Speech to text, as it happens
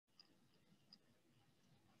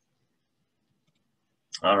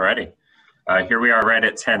Alrighty. Here we are right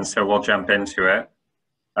at 10, so we'll jump into it.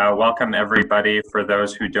 Welcome everybody. For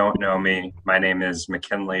those who don't know me, my name is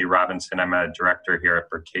McKinley Robinson. I'm a director here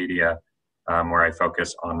at Berkadia, where I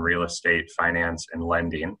focus on real estate, finance, and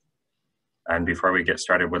lending. And before we get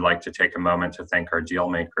started, we'd like to take a moment to thank our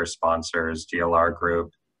Dealmakers sponsors, DLR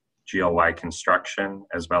Group, GLY Construction,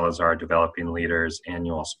 as well as our Developing Leaders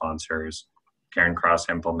annual sponsors, Karen Cross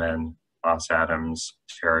Impleman, Moss Adams,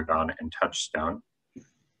 Tarragon, and Touchstone.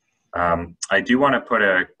 I do want to put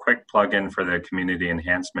a quick plug in for the community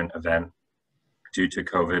enhancement event. Due to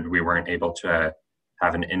COVID, we weren't able to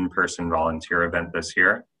have an in-person volunteer event this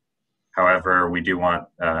year. However, we do want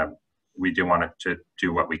it to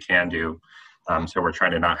do what we can do. So we're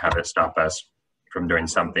trying to not have it stop us from doing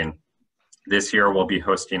something. This year, we'll be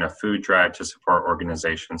hosting a food drive to support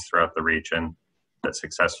organizations throughout the region that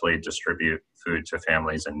successfully distribute food to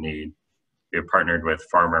families in need. We have partnered with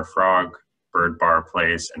Farmer Frog, Bird Bar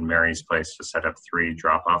Place, and Mary's Place to set up 3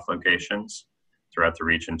 drop-off locations throughout the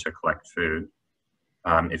region to collect food.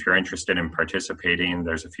 If you're interested in participating,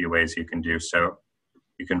 there's a few ways you can do so.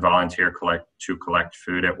 You can volunteer to collect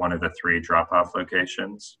food at one of the 3 drop-off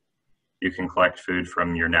locations. You can collect food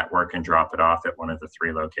from your network and drop it off at one of the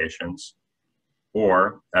 3 locations.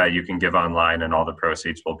 Or you can give online and all the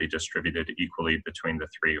proceeds will be distributed equally between the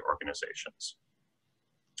 3 organizations.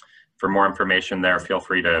 For more information there, feel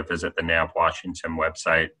free to visit the NAMP Washington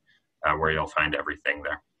website where you'll find everything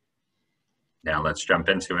there. Now let's jump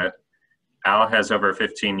into it. Al has over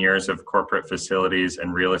 15 years of corporate facilities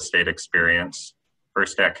and real estate experience,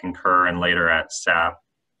 first at Concur and later at SAP,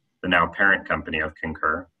 the now parent company of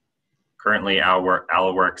Concur. Currently, Al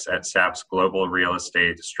works at SAP's Global Real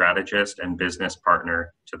Estate Strategist and Business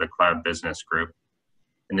Partner to the Cloud Business Group.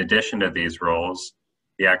 In addition to these roles,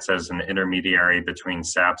 he acts as an intermediary between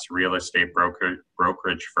SAP's real estate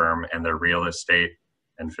brokerage firm and their real estate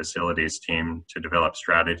and facilities team to develop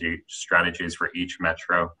strategies for each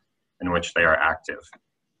metro in which they are active.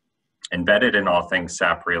 Embedded in all things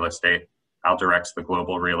SAP real estate, Al directs the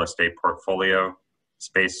global real estate portfolio,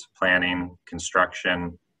 space planning,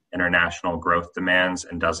 construction, international growth demands,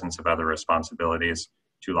 and dozens of other responsibilities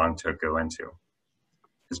too long to go into.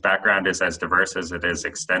 His background is as diverse as it is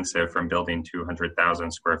extensive, from building 200,000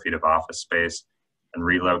 square feet of office space and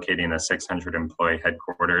relocating a 600-employee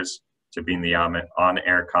headquarters to being the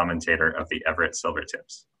on-air commentator of the Everett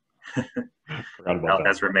Silvertips. Al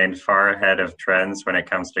has remained far ahead of trends when it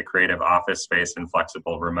comes to creative office space and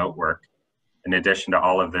flexible remote work. In addition to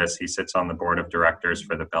all of this, he sits on the board of directors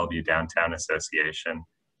for the Bellevue Downtown Association,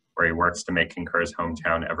 where he works to make Concur's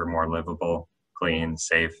hometown ever more livable, clean,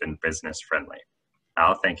 safe, and business-friendly.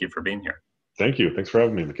 Al, thank you for being here. Thank you. Thanks for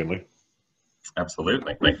having me, McKinley.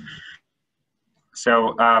 Absolutely.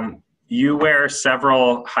 So you wear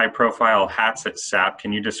several high-profile hats at SAP.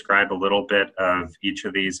 Can you describe a little bit of each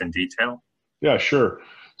of these in detail? Yeah, sure.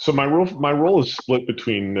 So my role is split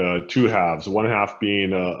between 2 halves. One half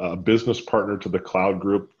being a business partner to the Cloud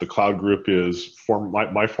Group. The Cloud Group is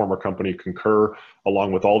my former company, Concur,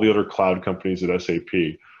 along with all the other cloud companies at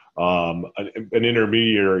SAP. An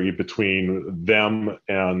intermediary between them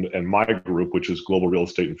and my group, which is Global Real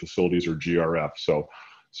Estate and Facilities, or GRF. So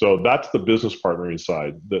that's the business partnering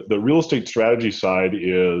side. The real estate strategy side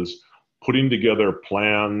is putting together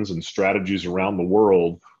plans and strategies around the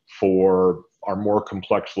world for our more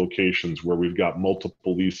complex locations where we've got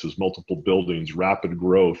multiple leases, multiple buildings, rapid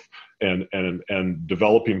growth, and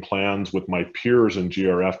developing plans with my peers in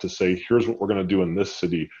GRF to say, here's what we're going to do in this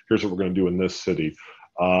city, here's what we're going to do in this city.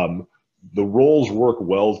 The roles work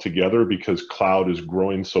well together because cloud is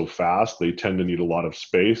growing so fast. They tend to need a lot of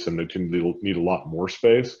space, and they tend to need a lot more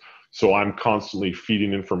space. So I'm constantly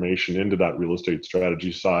feeding information into that real estate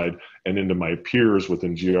strategy side and into my peers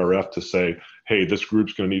within GRF to say, hey, this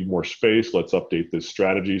group's going to need more space. Let's update this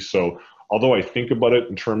strategy. So although I think about it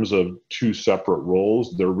in terms of 2 separate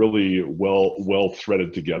roles, they're really well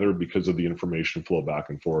threaded together because of the information flow back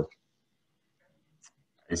and forth.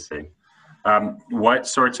 I see. What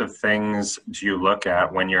sorts of things do you look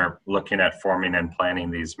at when you're looking at forming and planning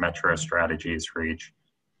these metro strategies for each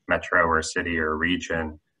metro or city or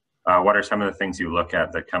region? What are some of the things you look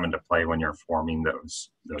at that come into play when you're forming those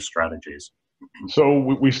strategies? So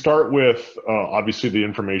we start with obviously the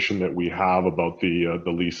information that we have about the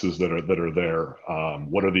leases that are there.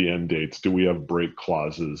 What are the end dates? Do we have break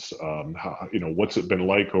clauses? What's it been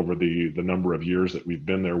like over the number of years that we've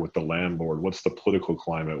been there with the landlord? What's the political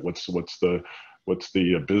climate? What's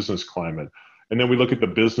the business climate? And then we look at the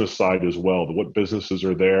business side as well. What businesses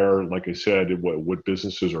are there? Like I said, what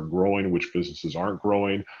businesses are growing? Which businesses aren't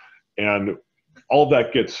growing? And all of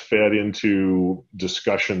that gets fed into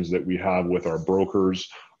discussions that we have with our brokers,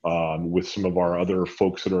 with some of our other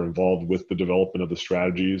folks that are involved with the development of the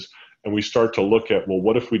strategies. And we start to look at, well,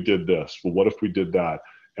 what if we did this? Well, what if we did that?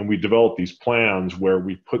 And we develop these plans where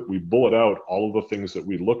we bullet out all of the things that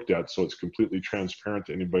we looked at, so it's completely transparent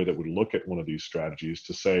to anybody that would look at one of these strategies,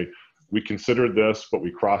 to say, we considered this, but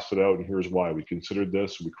we crossed it out, and here's why. We considered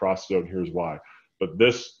this, we crossed it out, and here's why. But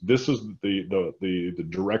this is the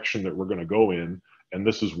direction that we're going to go in, and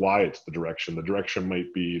this is why it's the direction. The direction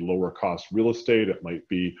might be lower cost real estate. It might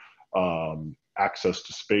be access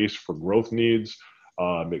to space for growth needs.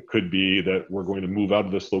 It could be that we're going to move out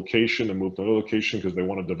of this location and move to another location because they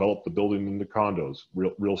want to develop the building into condos.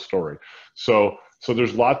 Real story. So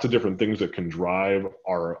there's lots of different things that can drive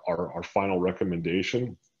our final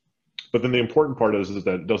recommendation. But then the important part is that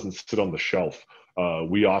it doesn't sit on the shelf.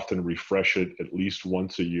 We often refresh it at least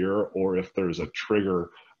once a year, or if there's a trigger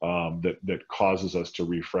that causes us to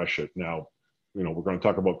refresh it. Now, we're going to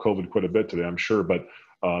talk about COVID quite a bit today, I'm sure, but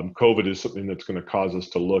COVID is something that's going to cause us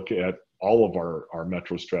to look at all of our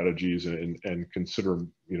metro strategies and consider,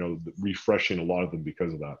 refreshing a lot of them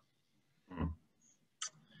because of that.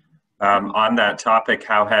 On that topic,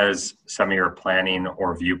 how has some of your planning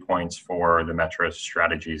or viewpoints for the metro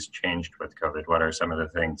strategies changed with COVID? What are some of the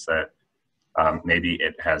things that maybe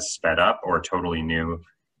it has sped up, or totally new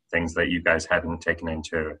things that you guys hadn't taken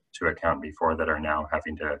into account before that are now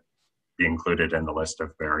having to be included in the list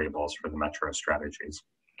of variables for the metro strategies?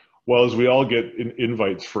 Well, as we all get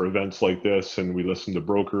invites for events like this, and we listen to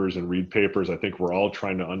brokers and read papers, I think we're all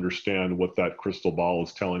trying to understand what that crystal ball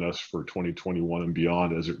is telling us for 2021 and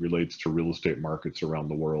beyond as it relates to real estate markets around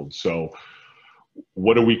the world. So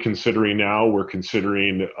what are we considering now? We're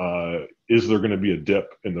considering, is there going to be a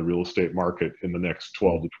dip in the real estate market in the next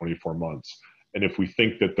 12 to 24 months? And if we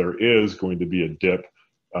think that there is going to be a dip,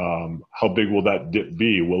 how big will that dip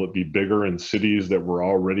be? Will it be bigger in cities that were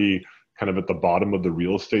already kind of at the bottom of the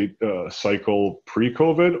real estate cycle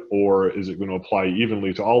pre-COVID, or is it going to apply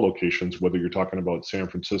evenly to all locations, whether you're talking about San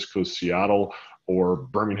Francisco, Seattle, or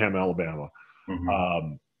Birmingham, Alabama?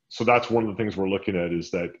 Mm-hmm. So that's one of the things we're looking at,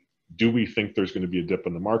 is that, do we think there's going to be a dip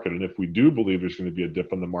in the market? And if we do believe there's going to be a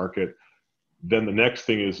dip in the market, then the next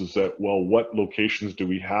thing is that, well, what locations do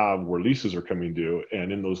we have where leases are coming due?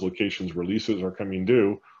 And in those locations where leases are coming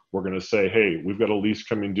due, we're going to say, hey, we've got a lease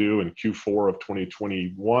coming due in Q4 of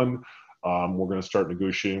 2021. We're going to start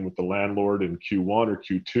negotiating with the landlord in Q1 or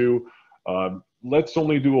Q2. Let's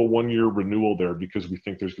only do a 1-year renewal there because we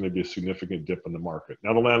think there's going to be a significant dip in the market.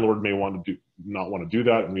 Now, the landlord may not want to do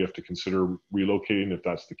that, and we have to consider relocating if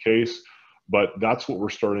that's the case. But that's what we're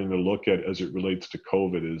starting to look at as it relates to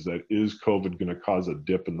COVID, is COVID going to cause a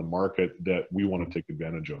dip in the market that we want to take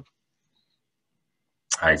advantage of?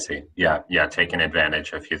 I see. Yeah, taking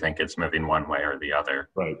advantage if you think it's moving one way or the other.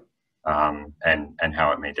 Right. And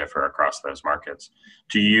how it may differ across those markets.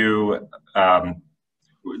 Do you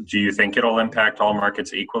think it'll impact all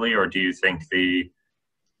markets equally, or do you think the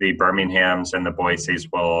Birminghams and the Boise's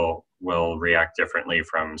will react differently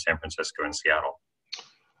from San Francisco and Seattle?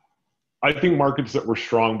 I think markets that were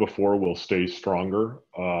strong before will stay stronger.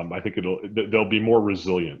 I think they'll be more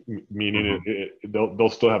resilient, meaning mm-hmm. they'll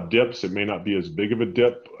still have dips. It may not be as big of a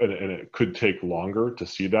dip, and it could take longer to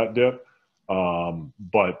see that dip.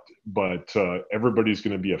 But everybody's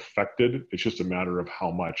going to be affected. It's just a matter of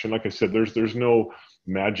how much. And like I said, there's no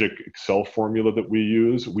magic Excel formula that we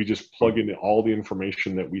use. We just plug in all the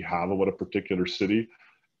information that we have about a particular city,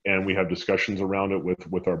 and we have discussions around it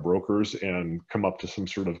with our brokers and come up to some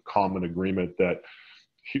sort of common agreement that,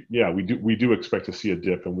 yeah, we do expect to see a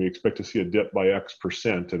dip, and we expect to see a dip by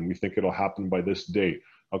X%, and we think it'll happen by this date.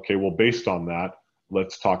 Okay, well, based on that,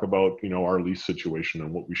 let's talk about, our lease situation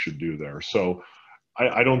and what we should do there. So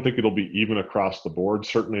I don't think it'll be even across the board,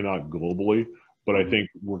 certainly not globally, but I think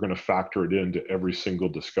we're going to factor it into every single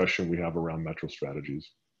discussion we have around metro strategies.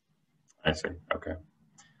 I see. Okay.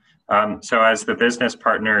 So as the business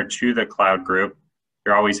partner to the cloud group,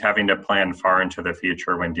 you're always having to plan far into the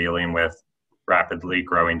future when dealing with rapidly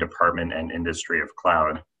growing department and industry of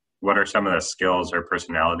cloud. What are some of the skills or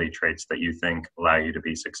personality traits that you think allow you to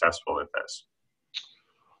be successful with this?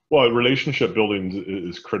 Well, relationship building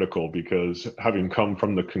is critical, because having come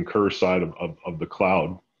from the Concur side of the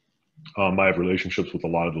cloud, I have relationships with a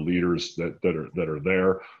lot of the leaders that are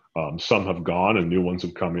there. Some have gone and new ones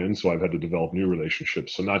have come in, so I've had to develop new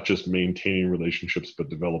relationships. So not just maintaining relationships, but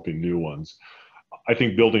developing new ones. I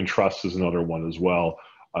think building trust is another one as well.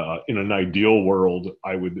 In an ideal world,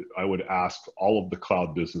 I would ask all of the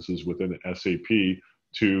cloud businesses within SAP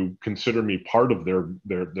to consider me part of their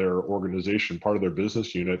organization, part of their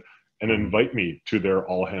business unit, and invite me to their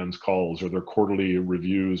all hands calls or their quarterly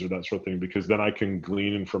reviews or that sort of thing, because then I can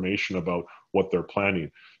glean information about what they're planning.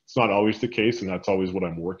 It's not always the case, and that's always what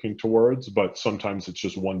I'm working towards, but sometimes it's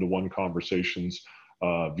just one-to-one conversations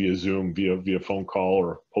via Zoom, via phone call,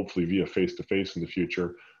 or hopefully via face-to-face in the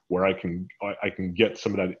future, where I can get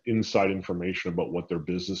some of that inside information about what their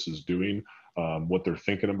business is doing, what they're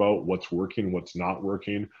thinking about, what's working, what's not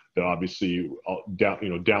working, that obviously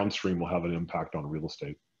downstream will have an impact on real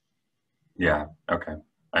estate. Yeah, okay,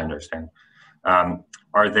 I understand.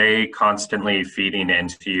 Are they constantly feeding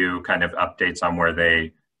into you kind of updates on where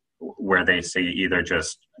they see either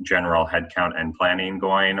just general headcount and planning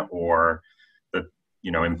going, or the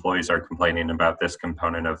employees are complaining about this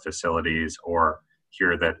component of facilities, or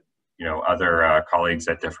hear that other colleagues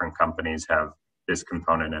at different companies have this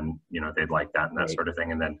component and they'd like that and that sort of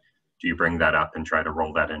thing, and then do you bring that up and try to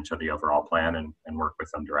roll that into the overall plan and work with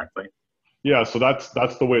them directly? Yeah, so that's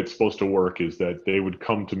the way it's supposed to work, is that they would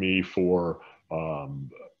come to me for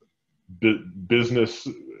business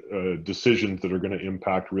decisions that are going to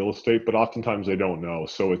impact real estate, but oftentimes they don't know.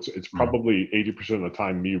 So it's probably 80% of the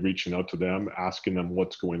time me reaching out to them, asking them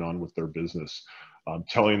what's going on with their business,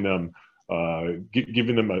 telling them,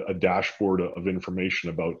 giving them a dashboard of information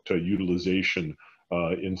about utilization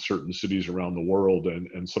in certain cities around the world.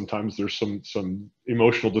 And sometimes there's some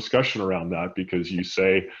emotional discussion around that, because you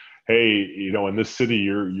say, hey, in this city,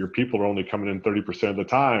 your people are only coming in 30% of the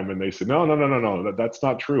time. And they say, no, that's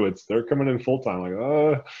not true. They're coming in full time.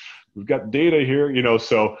 Like, we've got data here,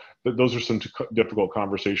 so those are some difficult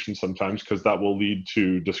conversations sometimes, because that will lead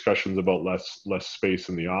to discussions about less space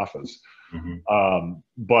in the office.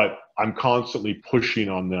 But I'm constantly pushing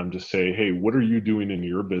on them to say, hey, what are you doing in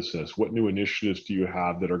your business? What new initiatives do you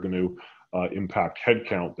have that are going to impact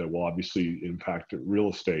headcount, that will obviously impact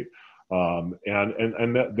real estate? And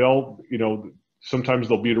that they'll, sometimes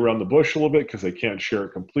they'll beat around the bush a little bit because they can't share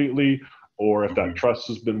it completely. Or if that trust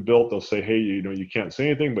has been built, they'll say, hey, you can't say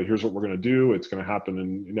anything, but here's what we're going to do. It's going to happen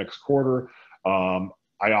in next quarter.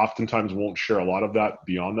 I oftentimes won't share a lot of that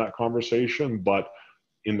beyond that conversation, but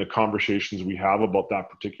in the conversations we have about that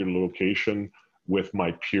particular location with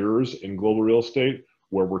my peers in global real estate,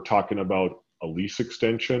 where we're talking about a lease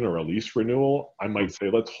extension or a lease renewal, I might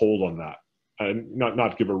say, let's hold on that. And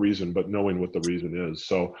not give a reason, but knowing what the reason is.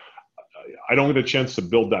 So I don't get a chance to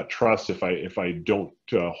build that trust if I don't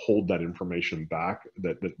hold that information back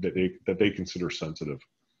that they consider sensitive.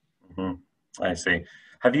 I see.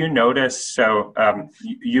 Have you noticed? So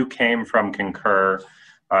you came from Concur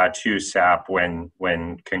to SAP when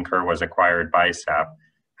Concur was acquired by SAP.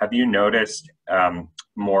 Have you noticed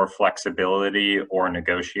more flexibility or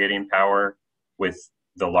negotiating power with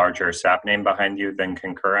the larger SAP name behind you than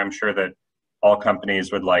Concur? I'm sure that all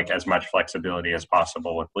companies would like as much flexibility as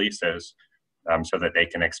possible with leases, so that they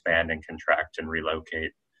can expand and contract and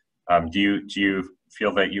relocate. Do you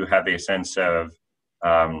feel that you have a sense of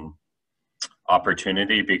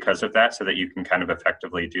opportunity because of that, so that you can kind of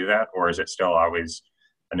effectively do that? Or is it still always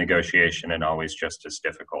a negotiation and always just as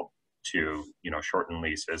difficult to shorten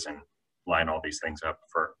leases and line all these things up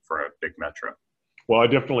for a big metro? Well, I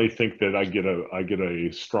definitely think that I get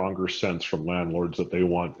a stronger sense from landlords that they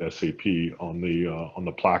want SAP on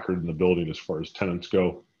the placard in the building as far as tenants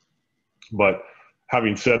go. But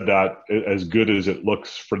having said that, as good as it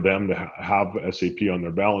looks for them to have SAP on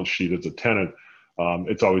their balance sheet as a tenant,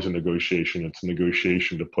 it's always a negotiation. It's a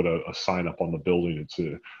negotiation to put a sign up on the building. It's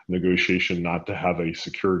a negotiation not to have a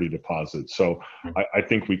security deposit. So I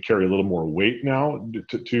think we carry a little more weight now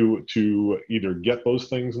to either get those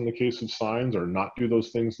things in the case of signs or not do those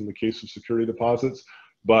things in the case of security deposits.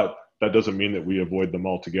 But that doesn't mean that we avoid them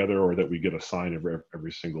altogether or that we get a sign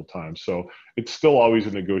every single time. So it's still always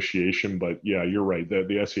a negotiation. But yeah, you're right.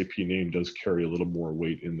 The SAP name does carry a little more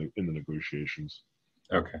weight in the negotiations.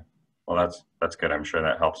 Okay. Well, that's good. I'm sure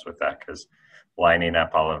that helps with that, because lining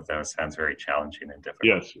up all of those sounds very challenging and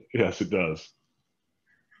difficult. Yes, it does.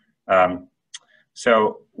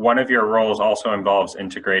 So one of your roles also involves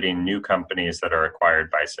integrating new companies that are acquired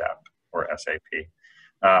by SAP or SAP.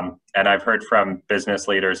 And I've heard from business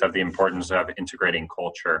leaders of the importance of integrating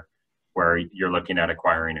culture, where you're looking at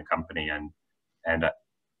acquiring a company and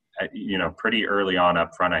pretty early on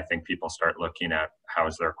up front, I think people start looking at how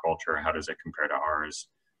is their culture, how does it compare to ours?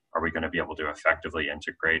 Are we going to be able to effectively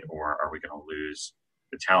integrate, or are we going to lose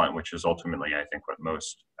the talent, which is ultimately, I think, what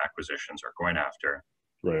most acquisitions are going after.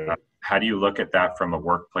 Right. How do you look at that from a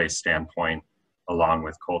workplace standpoint along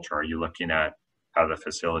with culture? Are you looking at how the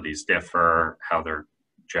facilities differ, how their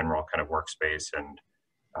general kind of workspace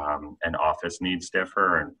and office needs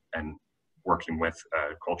differ, and working with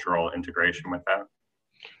cultural integration with that?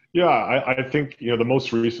 Yeah, I think the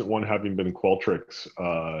most recent one having been Qualtrics.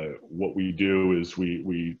 What we do is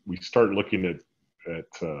we start looking at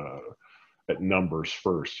numbers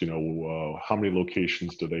first. How many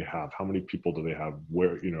locations do they have? How many people do they have?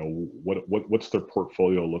 Where what's their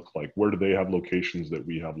portfolio look like? Where do they have locations that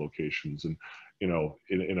we have locations? And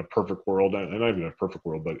in a perfect world, and not even a perfect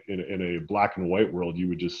world, but in a black and white world, you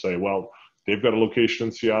would just say, well, they've got a location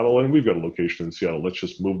in Seattle and we've got a location in Seattle. Let's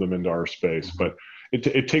just move them into our space. Mm-hmm. But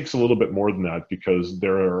it takes a little bit more than that, because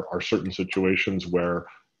there are certain situations where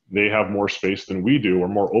they have more space than we do, or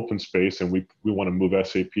more open space, and we want to move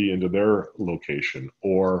SAP into their location.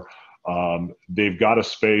 Or they've got a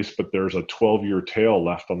space, but there's a 12-year tail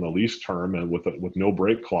left on the lease term, and with no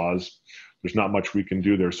break clause, there's not much we can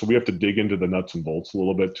do there. So we have to dig into the nuts and bolts a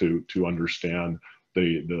little bit to understand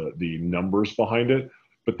the numbers behind it.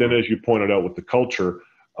 But then, as you pointed out with the culture,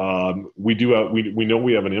 we know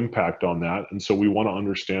we have an impact on that, and so we want to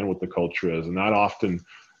understand what the culture is, and that often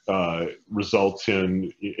results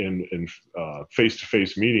in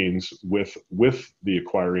face-to-face meetings with the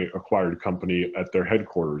acquired company at their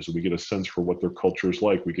headquarters. We get a sense for what their culture is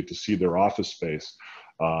like. We get to see their office space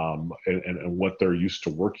and what they're used to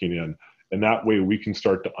working in, and that way we can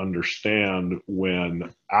start to understand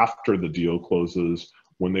when, after the deal closes,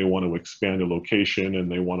 when they want to expand a location and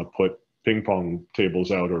they want to put ping pong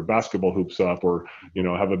tables out or basketball hoops up, or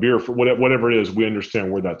have a beer, for whatever it is. We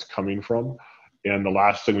understand where that's coming from, and the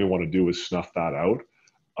last thing we want to do is snuff that out.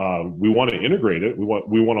 We want to integrate it. We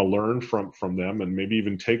want to learn from them, and maybe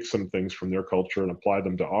even take some things from their culture and apply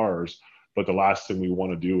them to ours. But the last thing we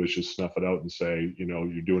want to do is just snuff it out and say,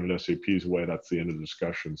 you're doing it SAP's way. That's the end of the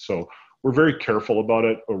discussion. So we're very careful about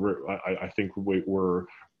it. I think we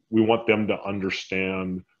want them to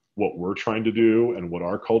understand what we're trying to do and what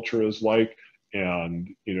our culture is like.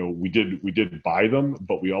 And we did buy them,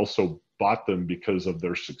 but we also bought them because of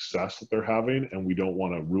their success that they're having, and we don't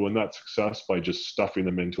want to ruin that success by just stuffing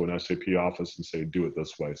them into an SAP office and say, do it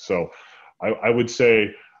this way. So I would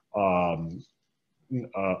say a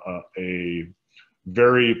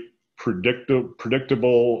very predictable,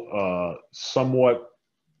 somewhat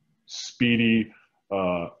speedy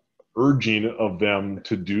urging of them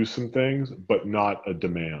to do some things, but not a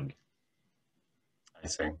demand. I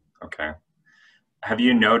see. Okay. Have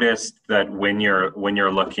you noticed that when you're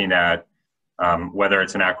looking at whether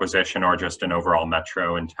it's an acquisition or just an overall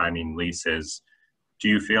metro and timing leases, do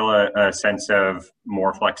you feel a sense of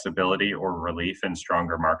more flexibility or relief in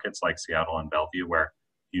stronger markets like Seattle and Bellevue, where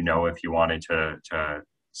if you wanted to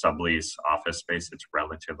sublease office space, it's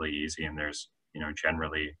relatively easy and there's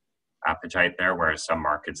generally appetite there, whereas some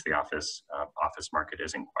markets, the office market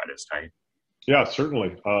isn't quite as tight? Yeah,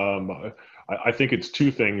 certainly. I think it's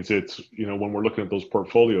two things. It's, when we're looking at those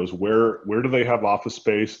portfolios, where do they have office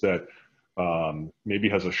space that maybe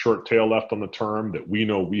has a short tail left on the term, that we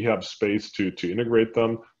know we have space to integrate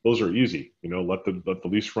them. Those are easy. Let the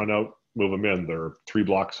lease run out, move them in. They're 3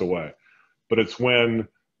 blocks away. But it's when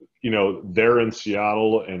they're in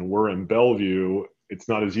Seattle and we're in Bellevue, it's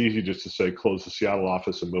not as easy just to say close the Seattle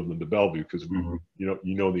office and move them to Bellevue, because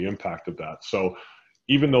the impact of that. So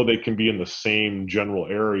even though they can be in the same general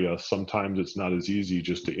area, sometimes it's not as easy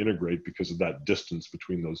just to integrate because of that distance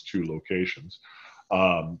between those two locations.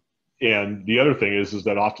 And the other thing is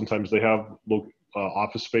that oftentimes they have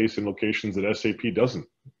office space in locations that SAP doesn't,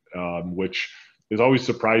 which is always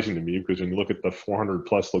surprising to me, because when you look at the 400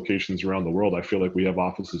 plus locations around the world, I feel like we have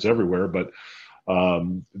offices everywhere. But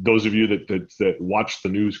those of you that watch the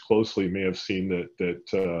news closely may have seen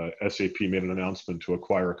that SAP made an announcement to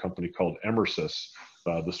acquire a company called Emersys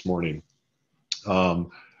this morning.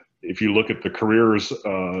 If you look at the careers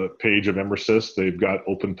page of Emersys, they've got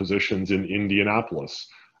open positions in Indianapolis.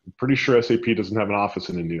 I'm pretty sure SAP doesn't have an office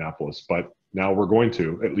in Indianapolis, but now we're going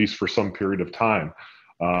to, at least for some period of time.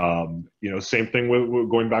 Same thing with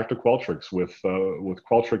going back to Qualtrics. With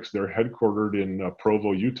Qualtrics, they're headquartered in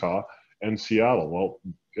Provo, Utah, and Seattle. Well,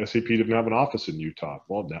 SAP didn't have an office in Utah.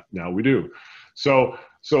 Well, now we do. So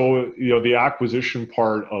the acquisition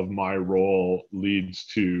part of my role leads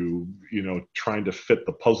to trying to fit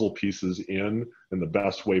the puzzle pieces in the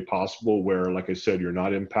best way possible, where, like I said, you're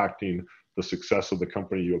not impacting the success of the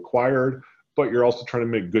company you acquired, but you're also trying to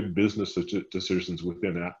make good business decisions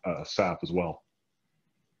within SAP as well.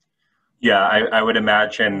 Yeah, I would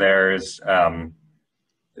imagine there's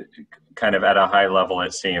kind of at a high level,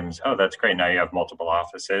 it seems, oh, that's great. Now you have multiple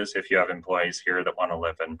offices. If you have employees here that want to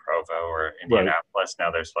live in Provo or Indianapolis, right,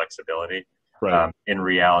 now there's flexibility. Right. In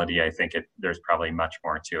reality, I think there's probably much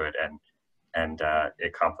more to it, and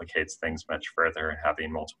it complicates things much further,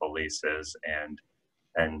 having multiple leases, and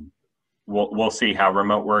we'll see how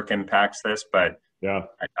remote work impacts this. But Yeah.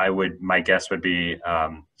 My guess would be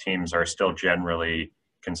teams are still generally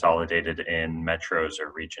consolidated in metros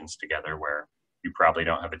or regions together, where you probably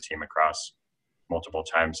don't have a team across multiple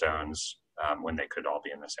time zones when they could all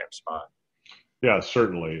be in the same spot. Yeah,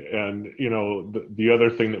 certainly. And, the other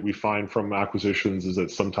thing that we find from acquisitions is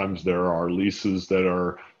that sometimes there are leases that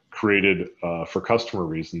are created for customer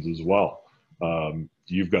reasons as well.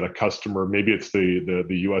 You've got a customer, maybe it's the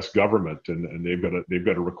U.S. government, and they've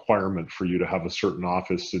got a requirement for you to have a certain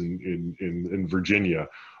office in Virginia,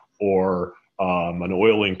 or an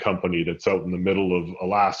oiling company that's out in the middle of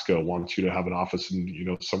Alaska wants you to have an office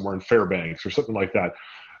in somewhere in Fairbanks or something like that.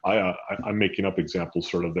 I'm making up examples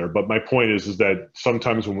sort of there, but my point is that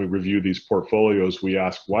sometimes when we review these portfolios, we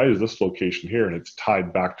ask, why is this location here? And it's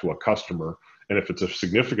tied back to a customer. And if it's a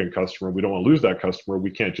significant customer, we don't want to lose that customer. We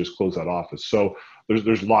can't just close that office. So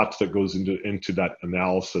there's lots that goes into that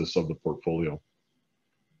analysis of the portfolio.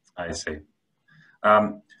 I see.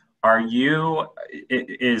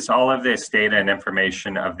 Is all of this data and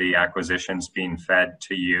information of the acquisitions being fed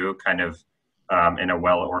to you kind of in a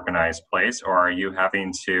well-organized place, or are you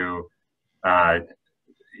having to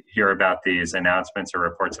hear about these announcements or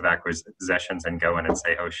reports of acquisitions and go in and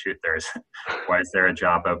say, oh shoot, why is there a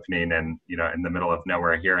job opening in the middle of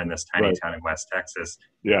nowhere here in this tiny town in West Texas?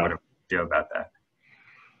 Yeah. What do we do about that?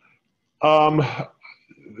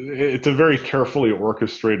 It's a very carefully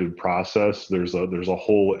orchestrated process. There's a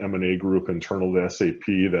whole M&A group internal to SAP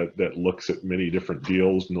that looks at many different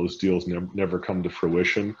deals, and those deals never come to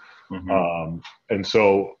fruition. Mm-hmm. And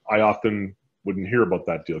so I often wouldn't hear about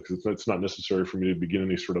that deal because it's not necessary for me to begin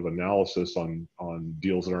any sort of analysis on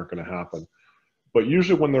deals that aren't going to happen. But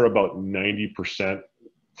usually when they're about 90%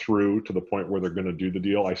 through to the point where they're going to do the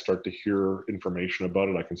deal, I start to hear information about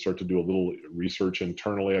it. I can start to do a little research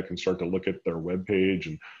internally. I can start to look at their webpage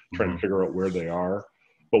and try to figure out where they are.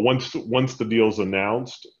 But once the deal's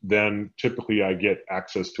announced, then typically I get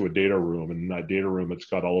access to a data room, and in that data room, it's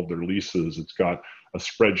got all of their leases. It's got a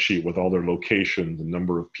spreadsheet with all their locations and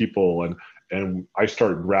number of people, and I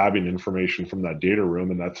start grabbing information from that data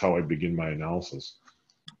room, and that's how I begin my analysis.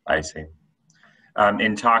 I see.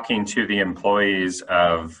 In talking to the employees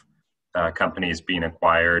of companies being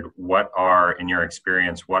acquired, in your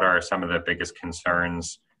experience, what are some of the biggest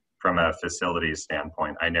concerns from a facilities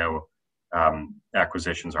standpoint? I know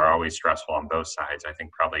acquisitions are always stressful on both sides. I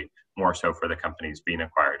think probably more so for the companies being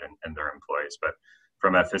acquired and their employees. But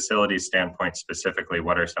from a facilities standpoint specifically,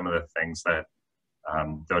 what are some of the things that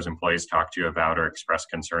those employees talk to you about or express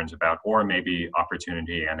concerns about, or maybe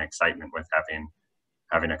opportunity and excitement with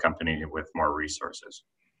having a company with more resources?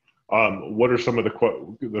 What are some of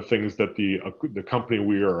the things that the company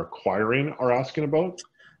we are acquiring are asking about?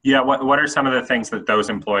 Yeah, what are some of the things that those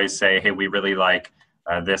employees say, hey, we really like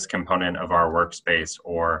this component of our workspace,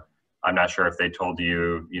 or I'm not sure if they told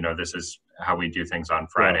you, this is how we do things on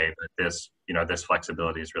Friday, but this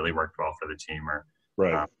flexibility has really worked well for the team, or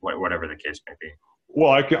whatever the case may be.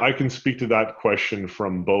 Well, I can speak to that question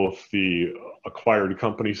from both the acquired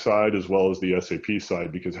company side as well as the SAP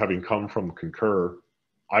side, because having come from Concur,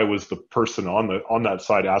 I was the person on that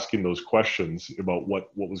side asking those questions about what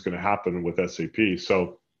was going to happen with SAP.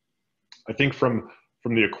 So I think from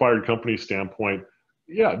the acquired company standpoint,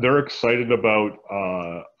 yeah, they're excited about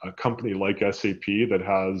a company like SAP that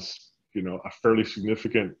has a fairly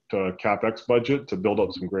significant CapEx budget to build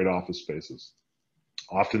up some great office spaces.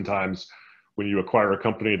 Oftentimes, when you acquire a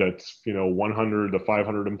company that's 100 to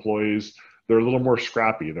 500 employees, they're a little more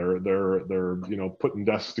scrappy. They're putting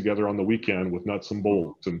desks together on the weekend with nuts and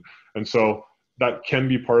bolts, and so that can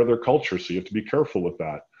be part of their culture. So you have to be careful with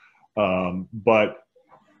that. But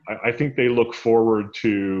I think they look forward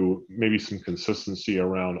to maybe some consistency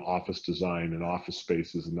around office design and office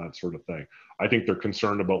spaces and that sort of thing. I think they're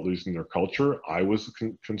concerned about losing their culture. I was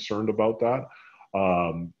concerned about that.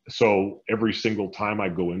 So every single time I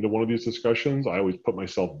go into one of these discussions, I always put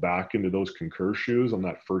myself back into those Concur shoes on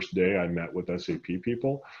that first day I met with SAP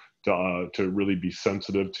people to really be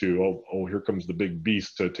sensitive to, oh, here comes the big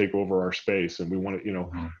beast to take over our space. And we want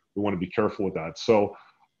to, we want to be careful with that. So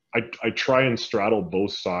I try and straddle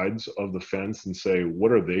both sides of the fence and say,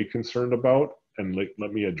 what are they concerned about? And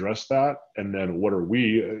let me address that. And then what are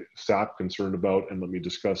we, SAP, concerned about? And let me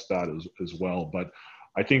discuss that as well. But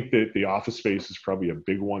I think that the office space is probably a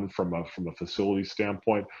big one from a facility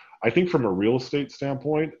standpoint. I think from a real estate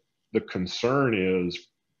standpoint, the concern is,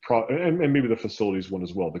 and maybe the facilities one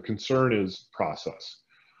as well, the concern is process.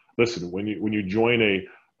 Listen, when you join a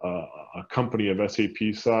company of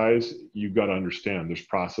SAP size, you've got to understand there's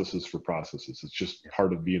processes for processes. It's just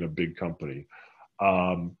part of being a big company.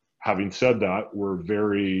 Having said that, we're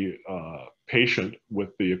very patient with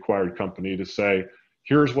the acquired company to say,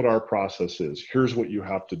 here's what our process is, here's what you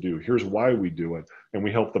have to do, here's why we do it, and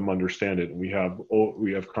we help them understand it. And we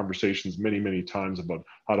have conversations many times about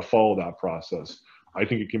how to follow that process. I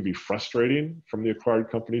think it can be frustrating from the acquired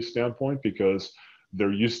company standpoint because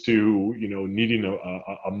they're used to, needing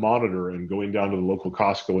a monitor and going down to the local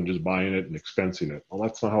Costco and just buying it and expensing it. Well,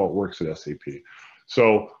 that's not how it works at SAP.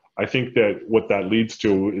 So I think that what that leads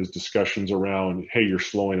to is discussions around, hey, you're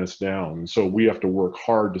slowing us down. And so we have to work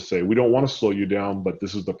hard to say, we don't want to slow you down, but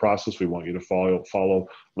this is the process we want you to follow.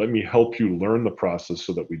 Let me help you learn the process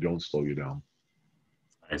so that we don't slow you down.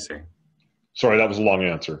 I see. Sorry, that was a long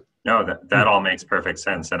answer. No, that all makes perfect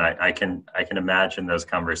sense. And I can imagine those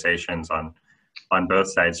conversations on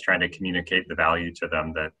both sides, trying to communicate the value to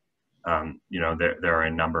them that, there are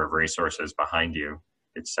a number of resources behind you.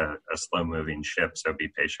 It's a slow moving ship, so be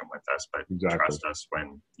patient with us, but trust us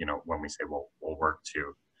when we say we'll work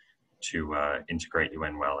to integrate you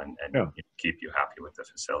in well and keep you happy with the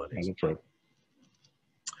facilities. Yeah, that's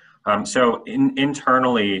right. So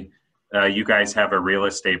internally, you guys have a real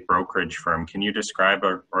estate brokerage firm. Can you describe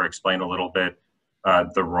or explain a little bit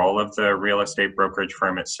the role of the real estate brokerage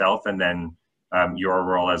firm itself, and then your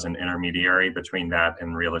role as an intermediary between that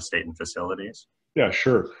and real estate and facilities? Yeah,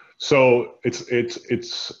 sure. So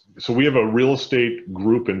so we have a real estate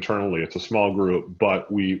group internally. It's a small group,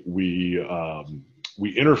 but we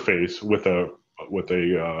interface with a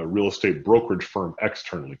real estate brokerage firm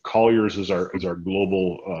externally. Colliers is our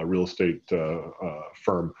global real estate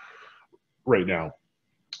firm right now,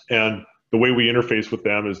 and the way we interface with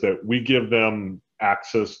them is that we give them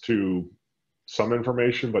access to some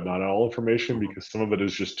information, but not all information, because some of it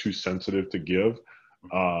is just too sensitive to give.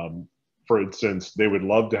 For instance, they would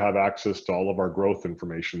love to have access to all of our growth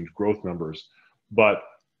information, growth numbers, but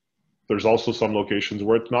there's also some locations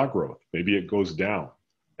where it's not growth. Maybe it goes down,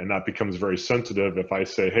 and that becomes very sensitive. If I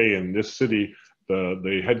say, hey, in this city,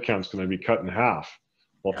 the headcount's going to be cut in half.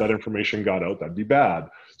 Well, if that information got out, that'd be bad.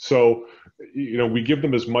 So, we give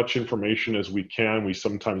them as much information as we can. We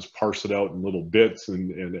sometimes parse it out in little bits,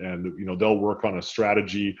 and they'll work on a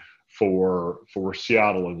strategy for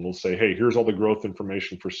Seattle, and we'll say, hey, here's all the growth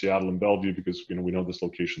information for Seattle and Bellevue, because we know this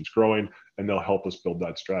location's growing, and they'll help us build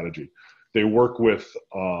that strategy. They work with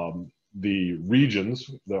the regions,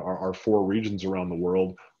 our 4 regions around the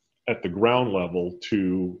world, at the ground level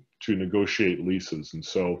to negotiate leases. And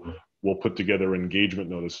so we'll put together engagement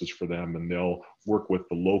notices for them, and they'll work with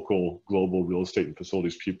the local global real estate and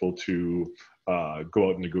facilities people to go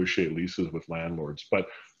out and negotiate leases with landlords. But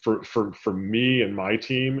for me and my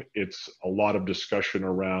team, it's a lot of discussion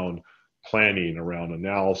around planning, around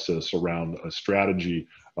analysis, around a strategy,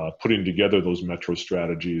 putting together those metro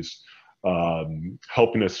strategies,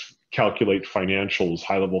 helping us calculate financials,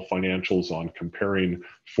 high-level financials on comparing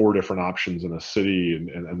 4 different options in a city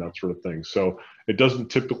and that sort of thing. So it doesn't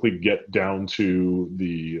typically get down to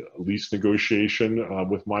the lease negotiation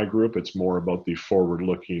with my group. It's more about the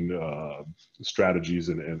forward-looking strategies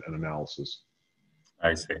and analysis.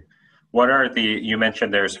 I see. What are you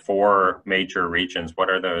mentioned there's 4 major regions. What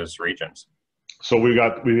are those regions? So we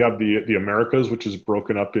have the Americas, which is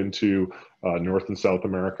broken up into North and South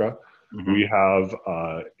America. Mm-hmm. We have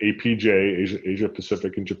APJ, Asia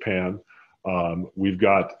Pacific and Japan. We've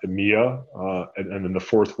got EMEA, and then the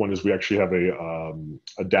 4th one is we actually have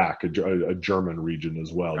a DAC, a German region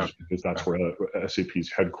as well, just because that's where SAP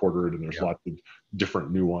is headquartered, and there's lots of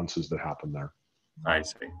different nuances that happen there. I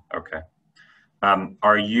see. Okay.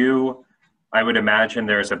 I would imagine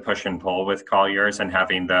there's a push and pull with Colliers, and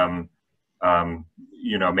having them,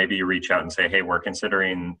 maybe you reach out and say, hey, we're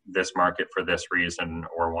considering this market for this reason,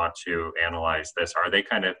 or want to analyze this. Are they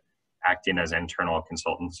kind of acting as internal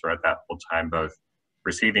consultants throughout that whole time, both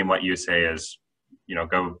receiving what you say is,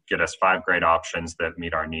 go get us 5 great options that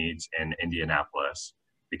meet our needs in Indianapolis,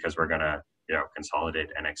 because we're going to, consolidate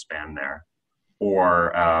and expand there.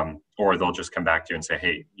 Or they'll just come back to you and say,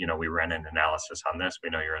 hey, we ran an analysis on this. We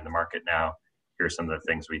know you're in the market now. Here's some of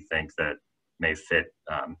the things we think that may fit,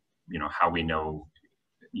 how we know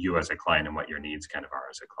you as a client and what your needs kind of are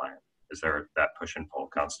as a client. Is there that push and pull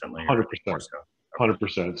constantly? 100%.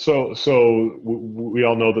 100%. So we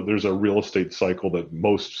all know that there's a real estate cycle that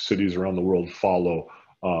most cities around the world follow,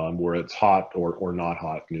 where it's hot or not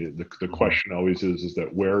hot. And the question always is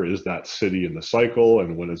that where is that city in the cycle,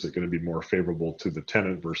 and when is it going to be more favorable to the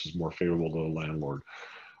tenant versus more favorable to the landlord?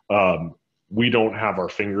 We don't have our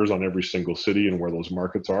fingers on every single city and where those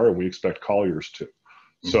markets are, and we expect Colliers to.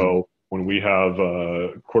 Mm-hmm. So when we have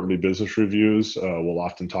quarterly business reviews, we'll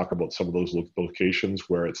often talk about some of those locations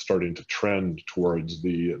where it's starting to trend towards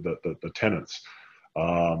the tenants.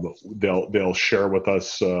 They'll share with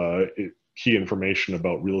us key information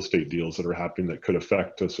about real estate deals that are happening that could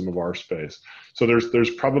affect some of our space. So there's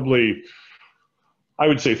probably, I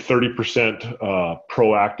would say 30%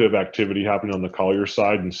 proactive activity happening on the Collier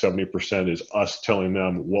side, and 70% is us telling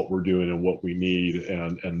them what we're doing and what we need,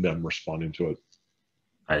 and them responding to it.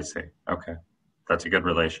 I see. Okay. That's a good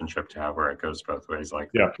relationship to have, where it goes both ways like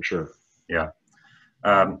that. Yeah, for sure. Yeah.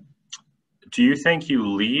 Do you think you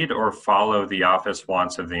lead or follow the office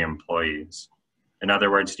wants of the employees? In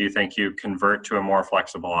other words, do you think you convert to a more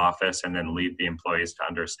flexible office and then lead the employees to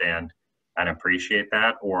understand and appreciate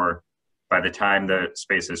that? Or by the time the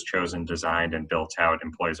space is chosen, designed, and built out,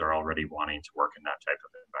 employees are already wanting to work in that type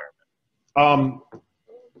of environment?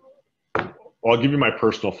 Well, I'll give you my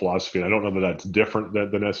personal philosophy. And I don't know that that's different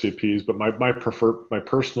than SAP's, but my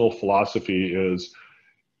personal philosophy is,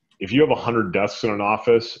 if you have 100 desks in an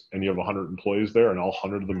office and you have 100 employees there and all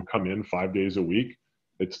 100 of them come in 5 days a week,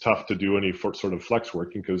 it's tough to do any sort of flex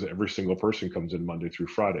working because every single person comes in Monday through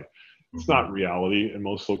Friday. It's not reality in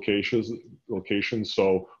most locations.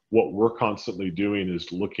 So what we're constantly doing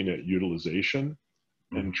is looking at utilization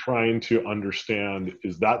and trying to understand,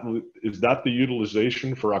 is that the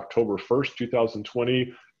utilization for October 1st,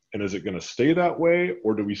 2020? And is it going to stay that way?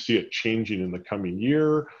 Or do we see it changing in the coming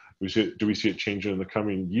year? Do we see it changing in the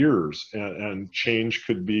coming years? And change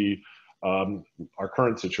could be our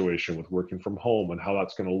current situation with working from home and how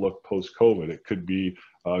that's going to look post-COVID. It could be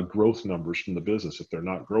growth numbers from the business. If they're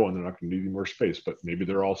not growing, they're not going to need any more space, but maybe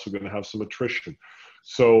they're also going to have some attrition.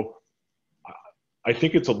 So I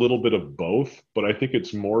think it's a little bit of both, but I think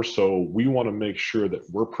it's more so we want to make sure that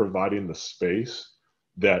we're providing the space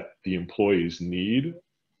that the employees need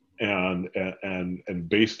and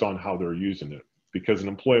based on how they're using it. Because an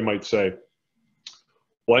employee might say,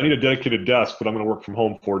 well, I need a dedicated desk, but I'm going to work from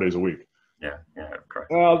home 4 days a week. Yeah,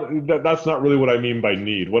 correct. Well, that's not really what I mean by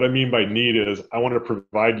need. What I mean by need is I want to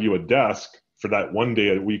provide you a desk for that 1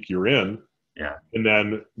 day a week you're in, and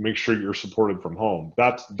then make sure you're supported from home.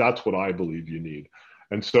 That's what I believe you need.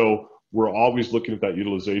 And so we're always looking at that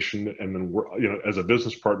utilization, and then as a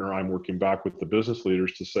business partner, I'm working back with the business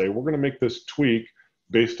leaders to say, we're going to make this tweak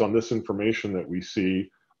based on this information that we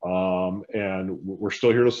see. And we're still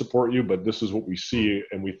here to support you, but this is what we see,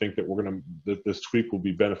 and we think that this tweak will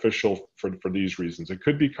be beneficial for these reasons. It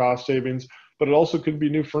could be cost savings, but it also could be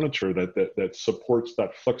new furniture that supports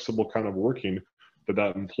that flexible kind of working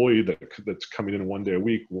that employee that's coming in 1 day a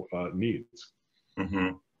week needs.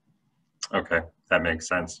 Okay, that makes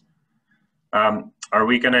sense. Are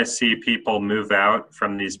we going to see people move out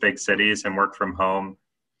from these big cities and work from home,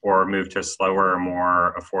 or move to slower,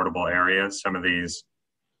 more affordable areas? Some of these,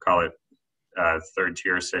 call it third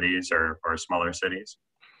tier cities or smaller cities?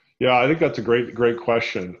 Yeah, I think that's a great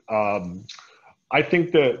question. I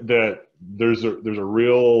think that there's a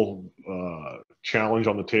real challenge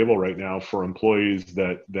on the table right now for employees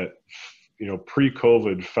that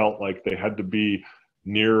pre-COVID felt like they had to be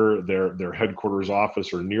near their headquarters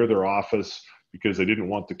office or near their office because they didn't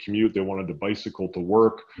want the commute. They wanted to bicycle to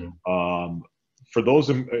work. For those,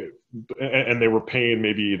 and they were paying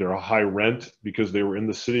maybe either a high rent because they were in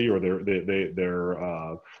the city, or their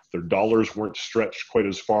dollars weren't stretched quite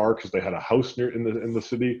as far because they had a house in the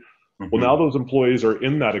city. Well, now those employees are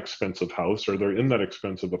in that expensive house, or they're in that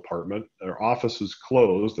expensive apartment. Their office is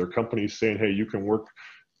closed. Their company's saying, "Hey, you can work,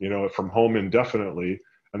 from home indefinitely,"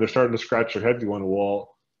 and they're starting to scratch their head, going,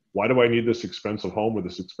 "Well, why do I need this expensive home or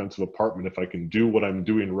this expensive apartment if I can do what I'm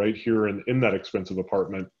doing right here in that expensive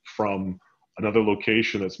apartment from another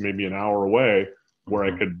location that's maybe an hour away, where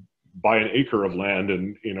I could buy an acre of land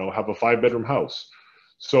and have a 5-bedroom house?"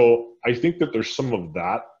 So I think that there's some of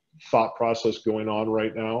that thought process going on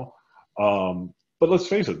right now. But let's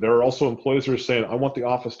face it, there are also employees who are saying, "I want the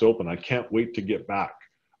office to open. I can't wait to get back.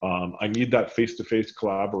 I need that face-to-face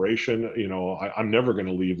collaboration. I'm never going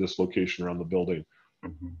to leave this location around the building."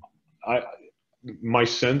 My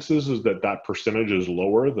sense is that percentage is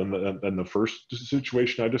lower than the first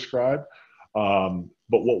situation I described. But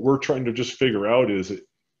what we're trying to just figure out is,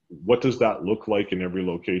 what does that look like in every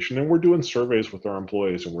location? And we're doing surveys with our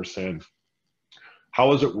employees, and we're saying,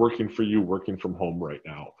 how is it working for you working from home right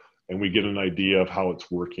now? And we get an idea of how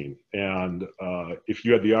it's working. And if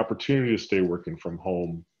you had the opportunity to stay working from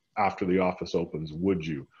home after the office opens, would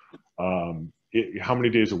you? How many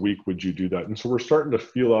days a week would you do that? And so we're starting to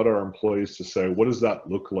feel out our employees to say, what does that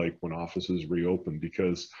look like when offices reopen?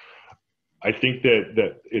 Because I think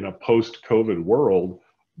that in a post-COVID world,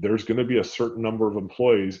 there's going to be a certain number of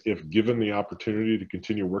employees, if given the opportunity to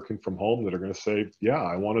continue working from home, that are going to say, yeah,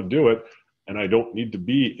 I want to do it, and I don't need to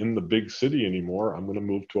be in the big city anymore. I'm going to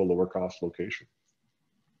move to a lower cost location.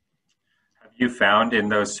 You found in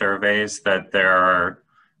those surveys that there are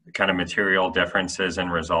kind of material differences in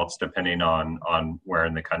results depending on where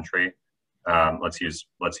in the country? Let's use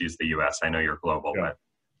the U.S. I know you're global, Yeah. but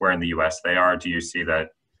where in the U.S. they are? Do you see that,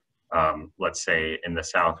 let's say in the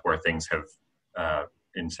South, where things have,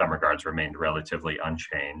 in some regards, remained relatively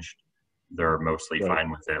unchanged, they're mostly Right.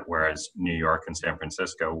 fine with it, whereas New York and San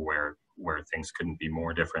Francisco, where things couldn't be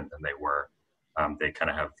more different than they were, they kind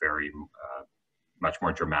of have very much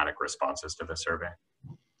more dramatic responses to the survey?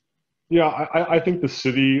 Yeah, I think the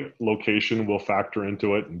city location will factor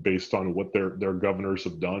into it, and based on what their governors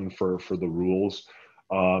have done for the rules.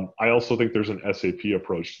 I also think there's an SAP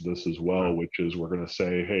approach to this as well, which is we're going to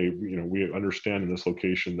say, hey, we understand in this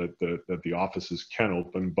location that the offices can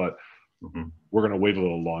open, but we're going to wait a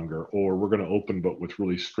little longer, or we're going to open but with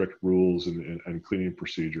really strict rules and cleaning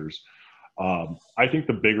procedures. I think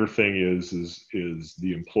the bigger thing is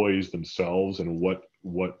the employees themselves and what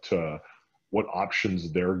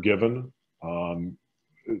options they're given.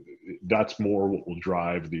 That's more what will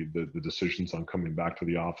drive the decisions on coming back to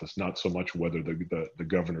the office, not so much whether the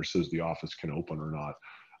governor says the office can open or not.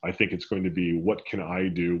 I think it's going to be, what can I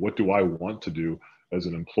do? What do I want to do as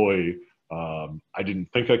an employee? I didn't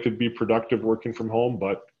think I could be productive working from home,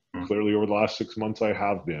 but clearly over the last 6 months I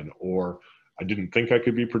have been. Or I didn't think I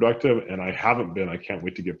could be productive and I haven't been. I can't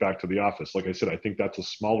wait to get back to the office. Like I said, I think that's a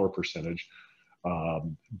smaller percentage,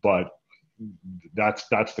 but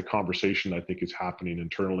that's the conversation I think is happening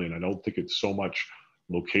internally. And I don't think it's so much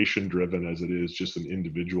location driven as it is just an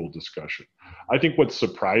individual discussion. I think what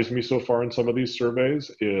surprised me so far in some of these surveys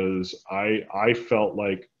is I felt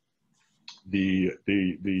like the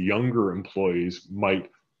younger employees might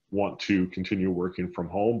want to continue working from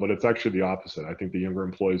home, but it's actually the opposite. I think the younger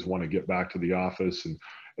employees want to get back to the office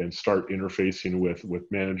and start interfacing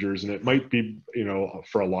with managers. And it might be,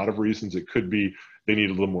 for a lot of reasons, it could be they need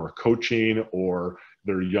a little more coaching, or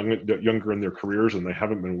they're younger in their careers and they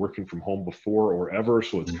haven't been working from home before or ever.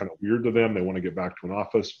 So it's kind of weird to them. They want to get back to an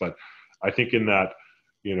office. But I think in that,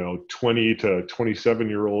 20 to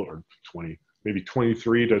 27-year-old, or 20, maybe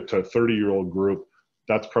 23 to 30-year-old group,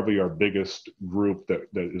 that's probably our biggest group that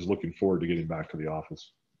is looking forward to getting back to the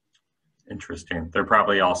office. Interesting. They're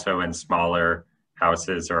probably also in smaller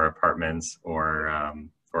houses or apartments or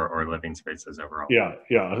living spaces overall. Yeah.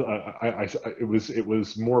 It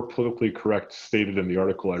was more politically correct stated in the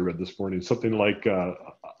article I read this morning. Something like a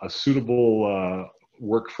suitable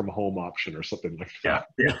work from home option or something like that.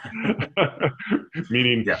 Yeah.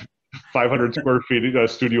 Meaning 500 square feet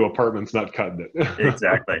studio apartments, not cutting it.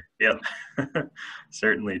 Exactly. Yep.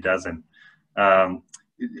 Certainly doesn't.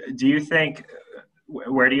 Do you think,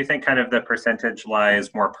 where do you think kind of the percentage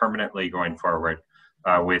lies more permanently going forward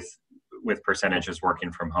with percentages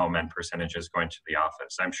working from home and percentages going to the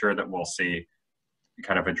office? I'm sure that we'll see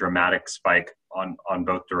kind of a dramatic spike on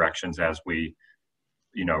both directions as we,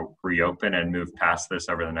 reopen and move past this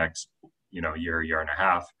over the next, year and a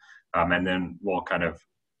half. And then we'll kind of,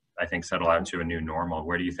 I think, settle out into a new normal.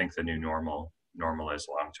 Where do you think the new normal is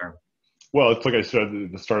long term? Well, it's like I said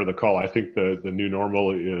at the start of the call, I think the new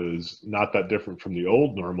normal is not that different from the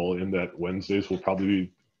old normal, in that Wednesdays will probably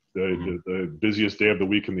be the busiest day of the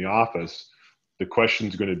week in the office. The question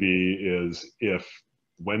is going to be is, if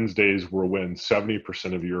Wednesdays were when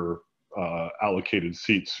 70% of your allocated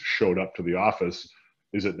seats showed up to the office,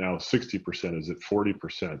 is it now 60%? Is it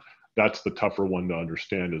 40%? That's the tougher one to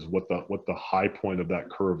understand, is what the high point of that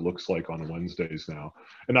curve looks like on Wednesdays now.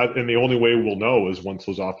 And the only way we'll know is once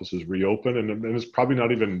those offices reopen, and it's probably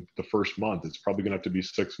not even the first month. It's probably going to have to be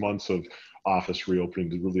 6 months of office reopening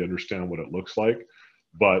to really understand what it looks like.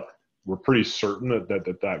 But we're pretty certain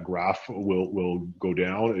that graph will go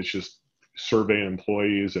down. It's just surveying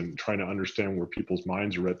employees and trying to understand where people's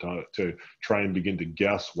minds are at to try and begin to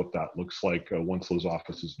guess what that looks like once those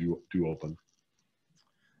offices do open.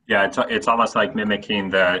 Yeah, it's almost like mimicking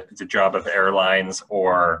the job of airlines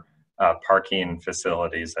or parking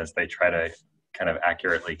facilities as they try to kind of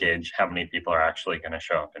accurately gauge how many people are actually going to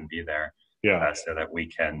show up and be there. Yeah. So that we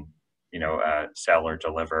can, sell or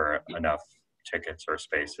deliver enough tickets or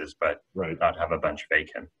spaces, but not have a bunch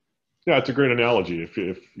vacant. Yeah, it's a great analogy.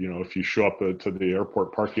 If you show up to the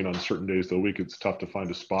airport parking on certain days of the week, it's tough to find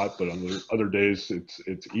a spot, but on the other days,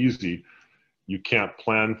 it's easy. You can't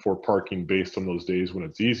plan for parking based on those days when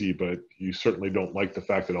it's easy, but you certainly don't like the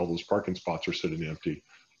fact that all those parking spots are sitting empty.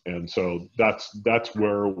 And so that's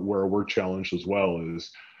where we're challenged as well,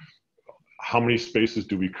 is how many spaces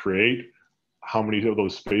do we create? How many of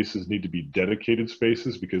those spaces need to be dedicated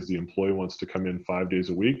spaces because the employee wants to come in 5 days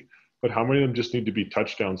a week? But how many of them just need to be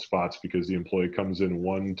touchdown spots because the employee comes in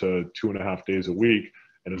 1 to 2.5 days a week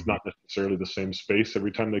and it's not necessarily the same space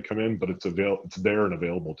every time they come in, but it's there and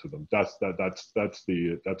available to them. That's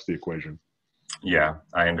the equation. Yeah,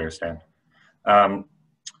 I understand. How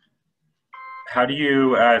do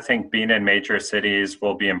you think being in major cities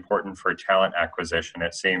will be important for talent acquisition?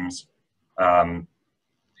 It seems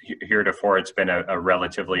heretofore it's been a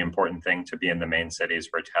relatively important thing to be in the main cities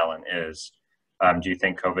where talent is. Do you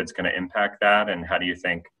think COVID's going to impact that? And how do you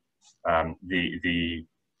think the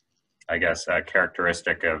I guess,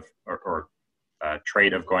 characteristic of or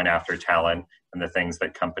trait of going after talent and the things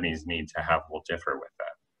that companies need to have will differ with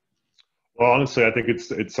that? Well, honestly, I think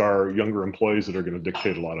it's our younger employees that are going to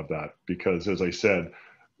dictate a lot of that, because as I said,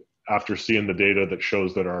 after seeing the data that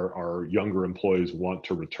shows that our younger employees want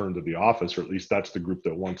to return to the office, or at least that's the group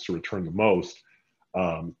that wants to return the most,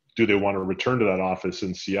 do they want to return to that office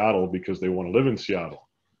in Seattle because they want to live in Seattle?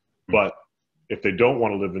 But if they don't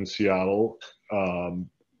want to live in Seattle,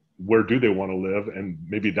 where do they want to live? And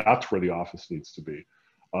maybe that's where the office needs to be.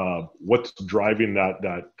 What's driving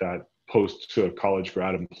that post-college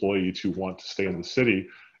grad employee to want to stay in the city,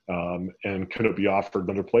 and can it be offered in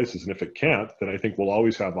other places? And if it can't, then I think we'll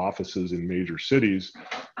always have offices in major cities.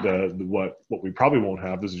 What we probably won't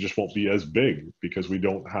have is it just won't be as big, because we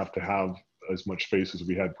don't have to have as much space as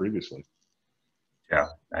we had previously. Yeah,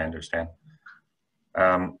 I understand.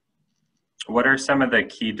 What are some of the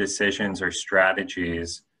key decisions or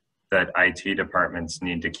strategies that IT departments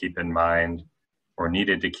need to keep in mind, or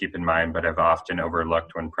needed to keep in mind, but have often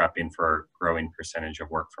overlooked when prepping for a growing percentage of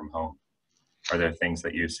work from home? Are there things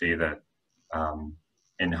that you see that,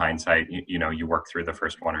 in hindsight, you work through the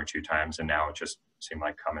first one or two times, and now it just seemed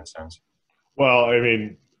like common sense? Well, I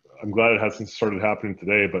mean, I'm glad it hasn't started happening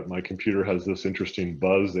today, but my computer has this interesting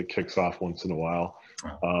buzz that kicks off once in a while.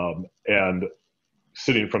 Oh. And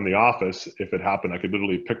sitting from the office, if it happened, I could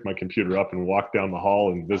literally pick my computer up and walk down the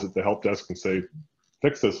hall and visit the help desk and say,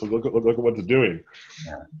 fix this, look at what it's doing.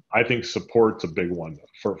 Yeah. I think support's a big one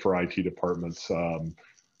for IT departments.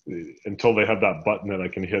 Until they have that button that I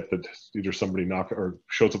can hit that either somebody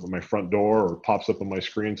shows up at my front door or pops up on my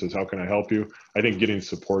screen and says, how can I help you? I think getting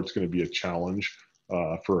support is going to be a challenge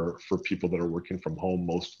for people that are working from home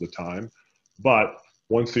most of the time. But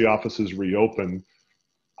once the offices reopen,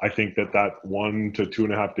 I think that 1 to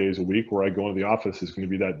 2.5 days a week where I go into the office is going to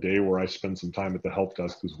be that day where I spend some time at the help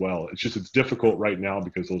desk as well. It's difficult right now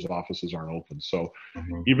because those offices aren't open. So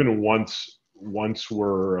even once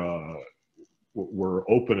we're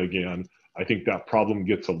open again, I think that problem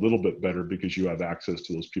gets a little bit better because you have access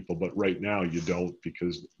to those people. But right now you don't,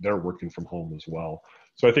 because they're working from home as well.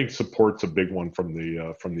 So I think support's a big one from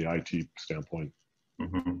the IT standpoint.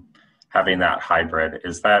 Having that hybrid,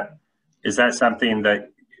 is that something that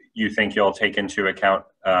you think you'll take into account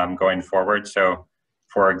going forward? So,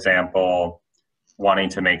 for example, wanting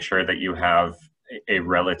to make sure that you have a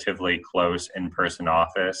relatively close in-person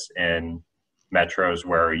office in metros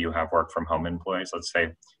where you have work from home employees. Let's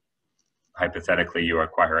say, hypothetically, you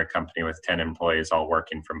acquire a company with 10 employees all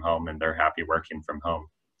working from home and they're happy working from home.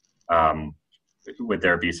 Would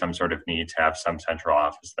there be some sort of need to have some central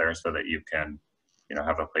office there so that you can,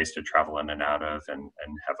 have a place to travel in and out of and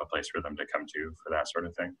have a place for them to come to for that sort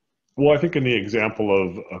of thing? Well, I think in the example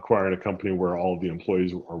of acquiring a company where all of the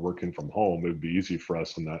employees are working from home, it would be easy for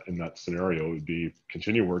us in that scenario. It would be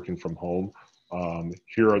continue working from home.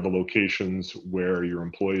 Here are the locations where your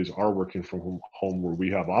employees are working from home where we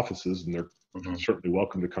have offices, and they're certainly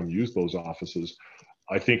welcome to come use those offices.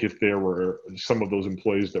 I think if there were some of those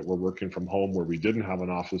employees that were working from home where we didn't have an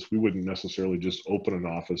office, we wouldn't necessarily just open an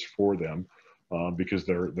office for them because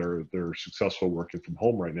they're successful working from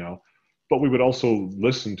home right now. But we would also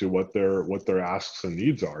listen to what their asks and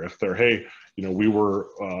needs are. If they're, hey, we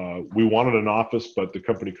wanted an office, but the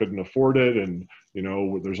company couldn't afford it, and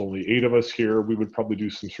there's only 8 of us here, we would probably do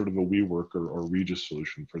some sort of a WeWork or Regis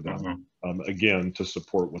solution for them, again, to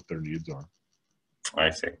support what their needs are.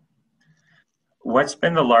 I see. What's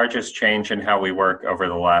been the largest change in how we work over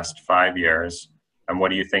the last 5 years, and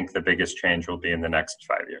what do you think the biggest change will be in the next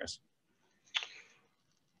 5 years?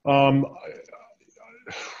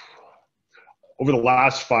 Over the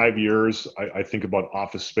last 5 years, I think about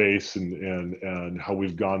office space and how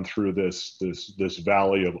we've gone through this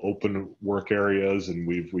valley of open work areas, and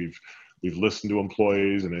we've listened to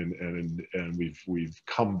employees, and we've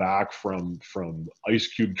come back from ice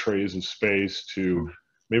cube trays of space to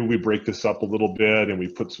maybe we break this up a little bit and we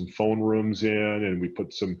put some phone rooms in, and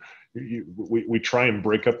we try and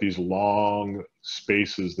break up these long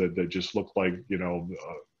spaces that just look like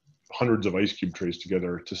hundreds of ice cube trays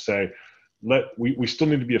together to say, we still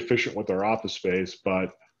need to be efficient with our office space,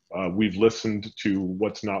 but we've listened to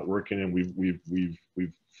what's not working, and we've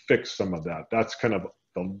fixed some of that. That's kind of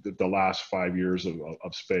the last 5 years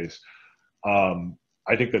of space.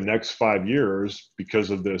 I think the next 5 years, because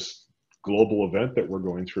of this global event that we're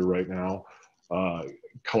going through right now,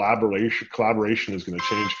 collaboration is going to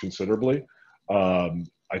change considerably.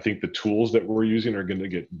 I think the tools that we're using are going to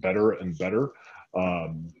get better and better.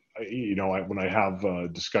 You know, when I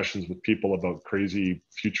have discussions with people about crazy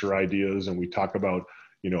future ideas, and we talk about,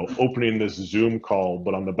 you know, opening this Zoom call,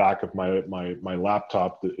 but on the back of my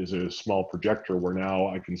laptop that is a small projector, where now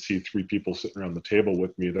I can see 3 people sitting around the table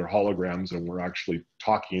with me. They're holograms, and we're actually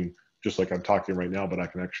talking just like I'm talking right now, but I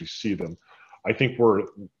can actually see them. I think we're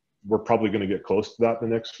probably going to get close to that in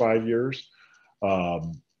the next 5 years.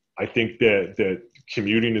 I think that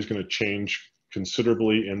commuting is going to change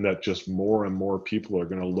considerably, in that just more and more people are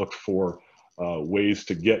going to look for ways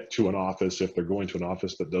to get to an office if they're going to an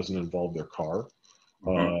office that doesn't involve their car.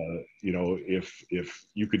 You know, if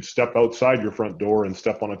you could step outside your front door and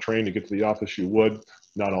step on a train to get to the office, you would.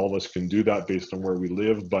 Not all of us can do that based on where we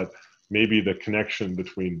live, but maybe the connection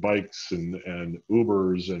between bikes and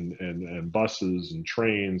Ubers and buses and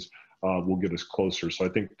trains will get us closer. So I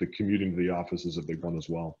think the commuting to the office is a big one as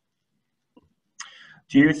well.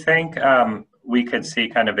 Do you think we could see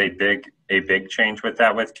kind of a big change with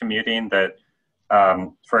that, with commuting? That,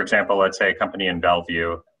 for example, let's say a company in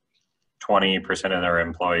Bellevue, 20% of their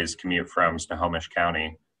employees commute from Snohomish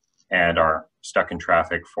County and are stuck in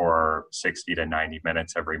traffic for 60 to 90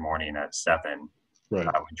 minutes every morning at 7, right,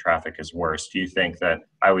 when traffic is worse. Do you think that,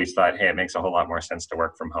 I always thought, hey, it makes a whole lot more sense to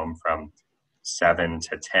work from home from 7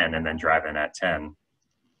 to 10 and then drive in at 10.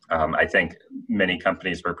 I think many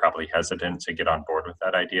companies were probably hesitant to get on board with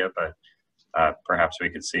that idea, but perhaps we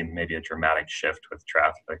could see maybe a dramatic shift with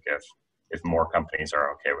traffic if more companies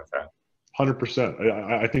are okay with that.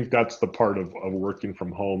 100%. I think that's the part of working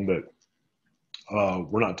from home that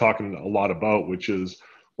we're not talking a lot about, which is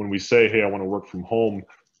when we say, hey, I want to work from home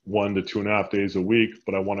 1 to 2.5 days a week,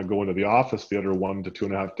 but I want to go into the office the other 1 to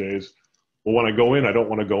 2.5 days. Well, when I go in, I don't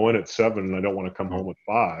want to go in at 7 and I don't want to come home at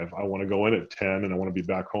 5. I want to go in at 10 and I want to be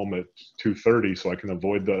back home at 2:30, so I can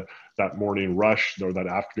avoid that morning rush or that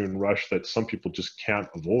afternoon rush that some people just can't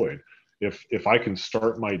avoid. If I can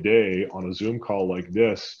start my day on a Zoom call like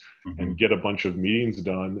this and get a bunch of meetings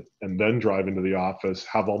done and then drive into the office,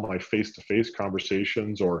 have all my face-to-face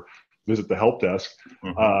conversations or visit the help desk,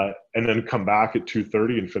 and then come back at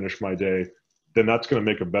 2:30 and finish my day, then that's going to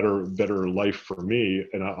make a better life for me,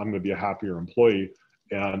 and I'm going to be a happier employee.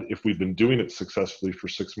 And if we've been doing it successfully for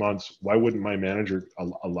 6 months, why wouldn't my manager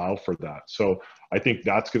allow for that? So I think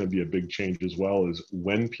that's going to be a big change as well, is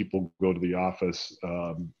when people go to the office,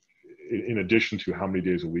 in addition to how many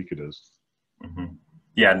days a week it is.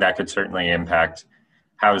 Yeah, and that could certainly impact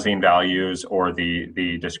housing values or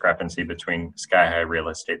the discrepancy between sky-high real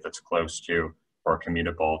estate that's close to or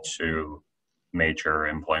commutable to major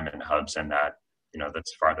employment hubs, and that, you know,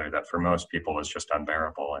 that's farther, that for most people is just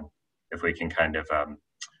unbearable. And if we can kind of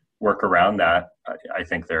work around that, I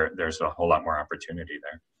think there's a whole lot more opportunity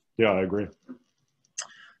there. Yeah, I agree.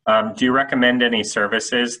 Do you recommend any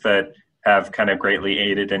services that have kind of greatly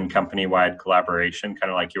aided in company-wide collaboration,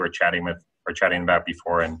 kind of like you were chatting about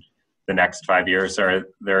before, in the next 5 years? Are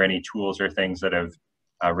there any tools or things that have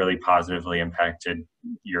really positively impacted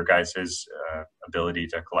your guys' ability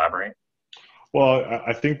to collaborate? Well,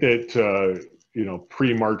 I think that, you know,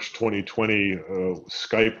 pre-March 2020,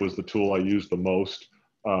 Skype was the tool I used the most.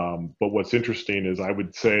 But what's interesting is I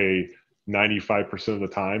would say 95% of the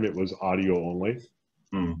time it was audio only,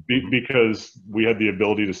 because we had the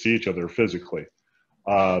ability to see each other physically.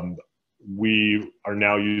 We are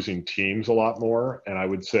now using Teams a lot more, and I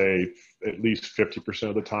would say at least 50%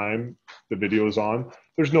 of the time the video is on.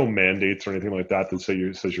 There's no mandates or anything like that that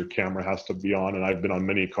says your camera has to be on, and I've been on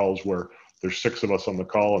many calls where there's 6 of us on the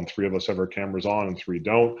call and 3 of us have our cameras on and 3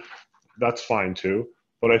 don't. That's fine too.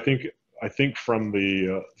 But I think from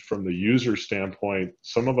the user standpoint,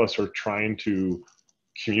 some of us are trying to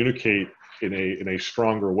communicate in a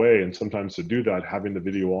stronger way, and sometimes to do that, having the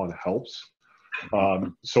video on helps.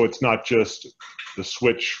 So it's not just the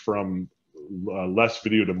switch from less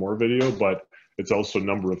video to more video, but it's also a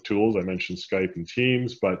number of tools. I mentioned Skype and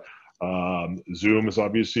Teams, but Zoom is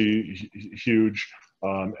obviously huge.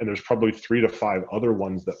 And there's probably 3 to 5 other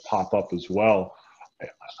ones that pop up as well.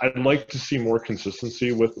 I'd like to see more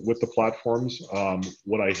consistency with the platforms.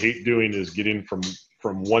 What I hate doing is getting from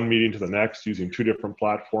one meeting to the next using 2 different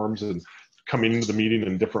platforms and coming into the meeting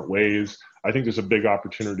in different ways. I think there's a big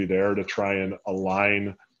opportunity there to try and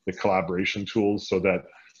align the collaboration tools so that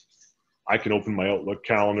I can open my Outlook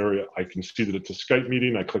calendar. I can see that it's a Skype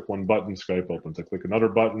meeting. I click one button, Skype opens. I click another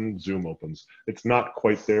button, Zoom opens. It's not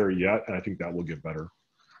quite there yet, and I think that will get better.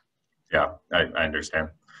 Yeah, I understand.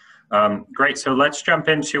 Great. So let's jump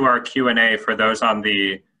into our Q&A. For those on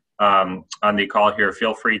the call here,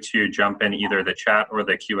 feel free to jump in either the chat or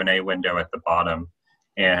the Q&A window at the bottom,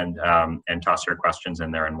 and toss your questions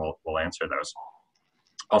in there, and we'll answer those.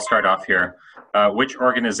 I'll start off here. Which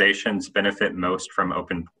organizations benefit most from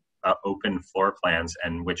open floor plans,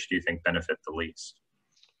 and which do you think benefit the least?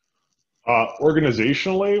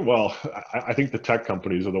 Organizationally, well, I think the tech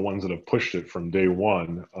companies are the ones that have pushed it from day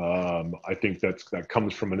one. I think that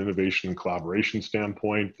comes from an innovation and collaboration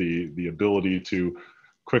standpoint, the ability to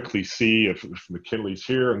quickly see if McKinley's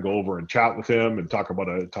here and go over and chat with him and talk about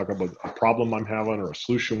a problem I'm having or a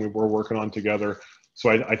solution we're working on together. So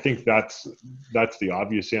I think that's the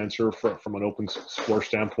obvious answer from an open floor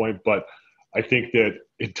standpoint. But I think that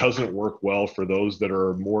it doesn't work well for those that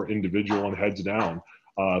are more individual and heads down.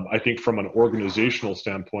 I think from an organizational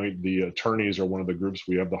standpoint, the attorneys are one of the groups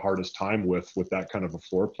we have the hardest time with that kind of a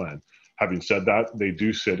floor plan. Having said that, they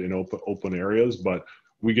do sit in open areas, but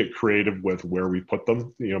we get creative with where we put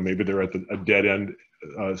them. You know, maybe they're at a dead end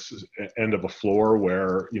of a floor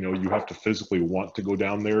where, you know, you have to physically want to go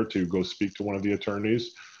down there to go speak to one of the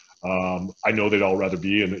attorneys. I know they'd all rather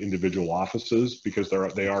be in individual offices because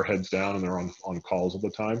they are heads down and they're on calls all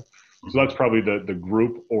the time. So that's probably the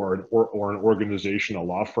group or an organization, a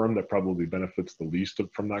law firm that probably benefits the least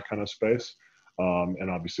from that kind of space. And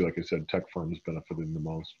obviously, like I said, tech firms benefiting the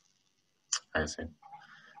most. I see.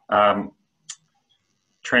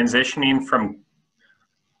 Transitioning from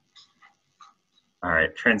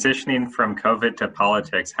COVID to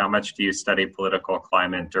politics, how much do you study political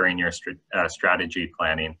climate during your strategy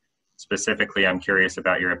planning? Specifically, I'm curious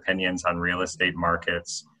about your opinions on real estate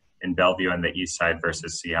markets in Bellevue and the East Side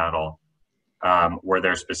versus Seattle. Were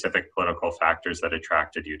there specific political factors that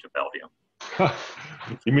attracted you to Bellevue?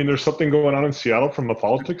 You mean there's something going on in Seattle from a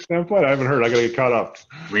politics standpoint? I haven't heard. I got to get caught up.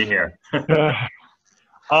 We hear.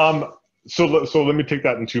 So let me take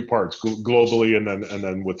that in two parts, globally and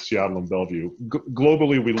then with Seattle and Bellevue.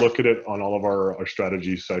 Globally, we look at it on all of our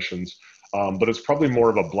strategy sessions, but it's probably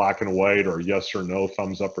more of a black and white or yes or no,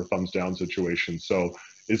 thumbs up or thumbs down situation. So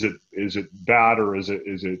is it bad or is it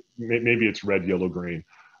maybe it's red, yellow, green?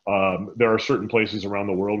 There are certain places around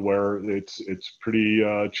the world where it's pretty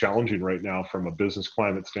challenging right now from a business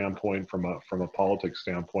climate standpoint, from a politics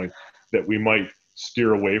standpoint, that we might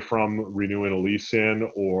steer away from renewing a lease in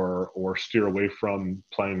or steer away from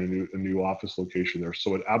planning a new office location there.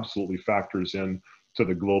 So it absolutely factors in to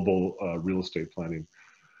the global real estate planning.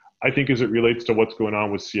 I think as it relates to what's going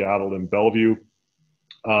on with Seattle and Bellevue,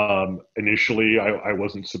 initially I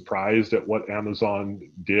wasn't surprised at what Amazon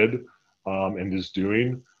did and is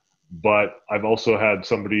doing, but I've also had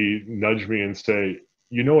somebody nudge me and say,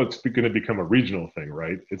 you know, it's going to become a regional thing,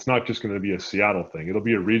 right? It's not just going to be a Seattle thing. It'll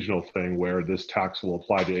be a regional thing where this tax will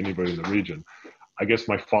apply to anybody in the region. I guess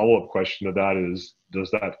my follow-up question to that is,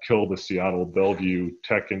 does that kill the Seattle Bellevue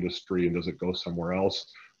tech industry and does it go somewhere else?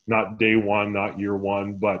 Not day one, not year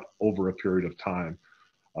one, but over a period of time.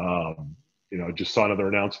 You know, I just saw another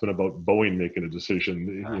announcement about Boeing making a decision,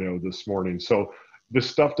 you know, this morning. So this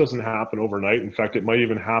stuff doesn't happen overnight. In fact, it might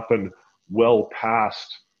even happen well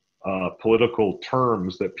past political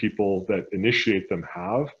terms that people that initiate them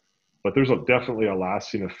have, but there's definitely a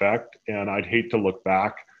lasting effect. And I'd hate to look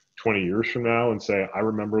back 20 years from now and say, I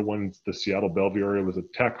remember when the Seattle Bellevue area was a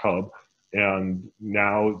tech hub, and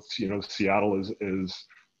now, you know, Seattle is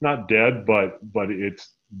not dead, but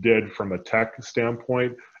it's dead from a tech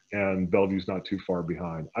standpoint, and Bellevue's not too far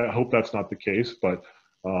behind. I hope that's not the case, but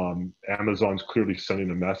Amazon's clearly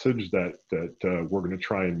sending a message that we're going to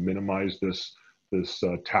try and minimize this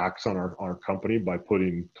tax on our company by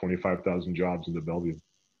putting 25,000 jobs into Bellevue.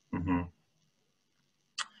 Mm-hmm.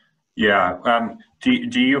 Yeah.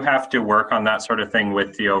 Do you have to work on that sort of thing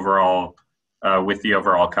with the overall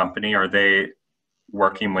company? Are they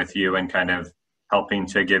working with you and kind of helping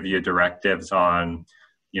to give you directives on,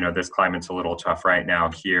 you know, this climate's a little tough right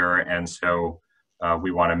now here, and so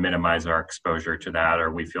we want to minimize our exposure to that,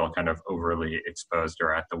 or we feel kind of overly exposed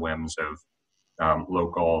or at the whims of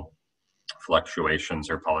local fluctuations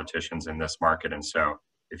or politicians in this market? And so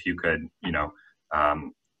if you could, you know,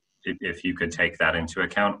 if you could take that into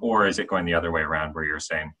account, or is it going the other way around where you're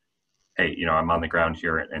saying, hey, you know, I'm on the ground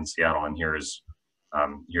here in Seattle and here's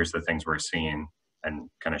the things we're seeing, and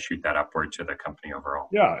kind of shoot that upward to the company overall?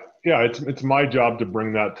 Yeah, it's my job to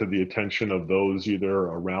bring that to the attention of those either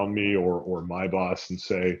around me or my boss and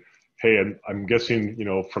say, hey, I'm guessing, you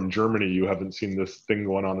know, from Germany, you haven't seen this thing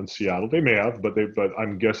going on in Seattle. They may have, but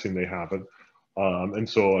I'm guessing they haven't. And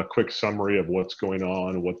so a quick summary of what's going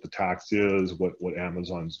on, what the tax is, what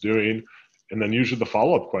Amazon's doing. And then usually the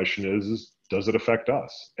follow-up question is does it affect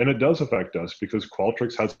us? And it does affect us because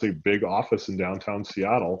Qualtrics has a big office in downtown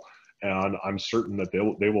Seattle, and I'm certain that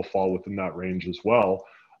they will fall within that range as well.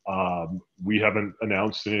 We haven't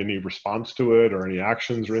announced any response to it or any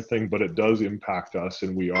actions or anything, but it does impact us,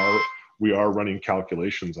 and we are running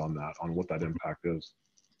calculations on that, on what that impact is.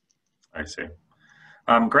 I see.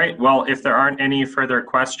 Great. Well, if there aren't any further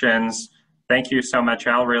questions, thank you so much,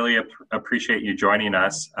 Al. Really appreciate you joining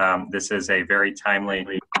us. This is a very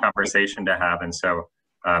timely conversation to have, and so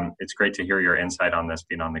it's great to hear your insight on this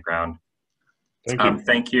being on the ground. Thank you.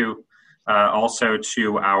 Thank you also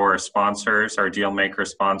to our sponsors, our Dealmaker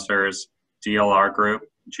sponsors, DLR Group,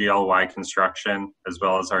 GLY Construction, as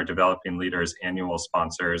well as our Developing Leaders annual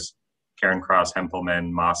sponsors, Karen Cross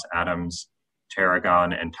Hempelman, Moss Adams,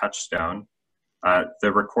 Tarragon, and Touchstone.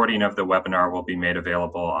 The recording of the webinar will be made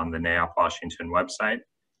available on the NAIOP Washington website.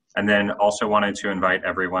 And then also wanted to invite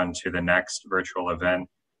everyone to the next virtual event,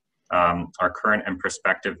 our current and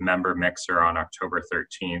prospective member mixer on October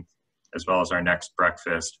 13th, as well as our next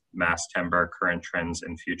breakfast, Mass Timber, Current Trends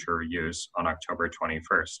and Future Use on October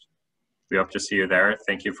 21st. We hope to see you there.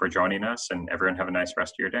 Thank you for joining us, and everyone have a nice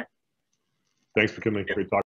rest of your day. Thanks, McKinley. Great talking.